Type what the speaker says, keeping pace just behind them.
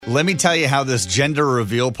Let me tell you how this gender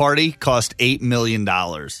reveal party cost $8 million.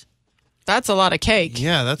 That's a lot of cake.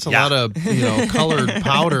 Yeah, that's a lot of, colored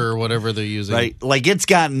powder or whatever they're using. Right. Like, it's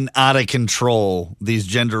gotten out of control, these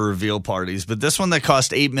gender reveal parties. But this one that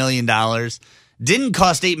cost $8 million didn't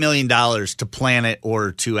cost $8 million to plan it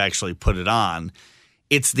or to actually put it on.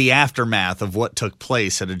 It's the aftermath of what took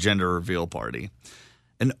place at a gender reveal party.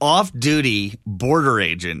 An off-duty border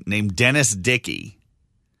agent named Dennis Dickey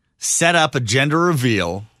set up a gender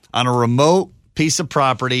reveal on a remote piece of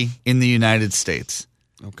property in the United States.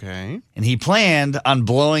 Okay. And he planned on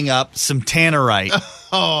blowing up some tannerite.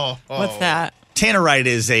 What's that? Tannerite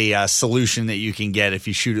is a solution that you can get if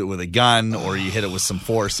you shoot it with a gun or you hit it with some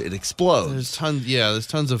force, it explodes. There's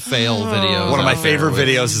tons of fail videos. One of my favorite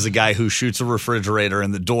videos is a guy who shoots a refrigerator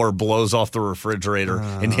and the door blows off the refrigerator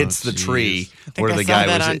and hits the tree where the guy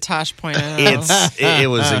was. On Tosh Point. It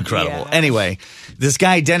was incredible. Yeah. Anyway, this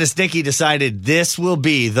guy Dennis Dickey decided this will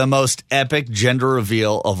be the most epic gender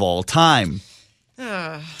reveal of all time.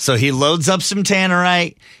 So he loads up some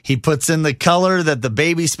tannerite. He puts in the color that the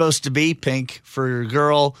baby's supposed to be, pink for a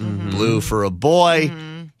girl, blue for a boy.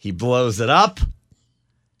 He blows it up,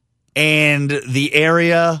 and the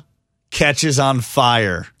area catches on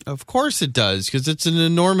fire. Of course it does, because it's an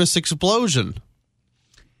enormous explosion.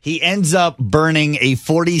 He ends up burning a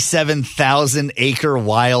 47,000-acre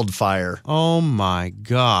wildfire. Oh, my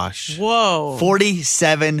gosh. Whoa.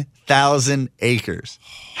 47,000 acres.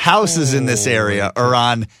 Houses in this area are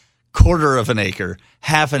on quarter of an acre,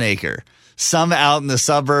 half an acre. Some out in the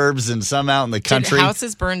suburbs and some out in the country. Did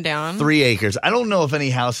houses burn down? 3 acres. I don't know if any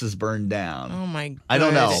houses burned down. Oh, my God. I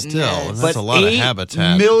don't know. Still, that's a lot of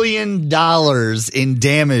habitat. $8 million in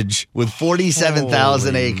damage with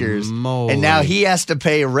 47,000 acres. Moly. And now he has to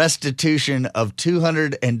pay a restitution of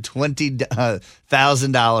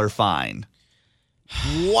 $220,000 fine.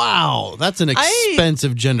 Wow. That's an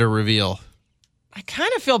expensive gender reveal. I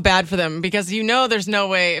kind of feel bad for them because there's no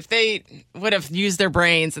way if they would have used their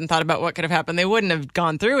brains and thought about what could have happened, they wouldn't have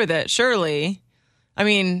gone through with it, surely. I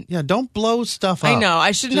mean... Yeah, don't blow stuff up. I know.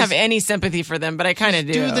 I shouldn't have any sympathy for them, but I kind of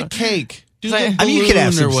do. Do the cake. Do the I balloon you could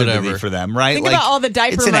have some or whatever sympathy for them, right? Think about all the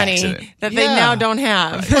diaper money that they now don't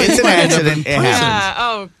have. It's an accident. It happens. Yeah.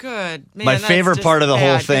 Oh, good. Man, My that's favorite just part of the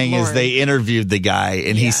whole bad. thing Good is Lord. they interviewed the guy,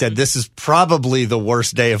 and he said, "This is probably the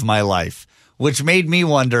worst day of my life." Which made me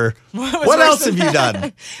wonder, what else have you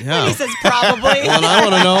done? Yeah. He says probably. Well, I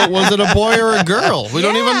want to know, was it a boy or a girl? We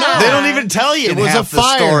don't even know. They don't even tell you It was half a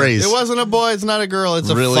fire. the stories. It wasn't a boy. It's not a girl.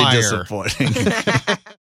 It's a really fire. disappointing.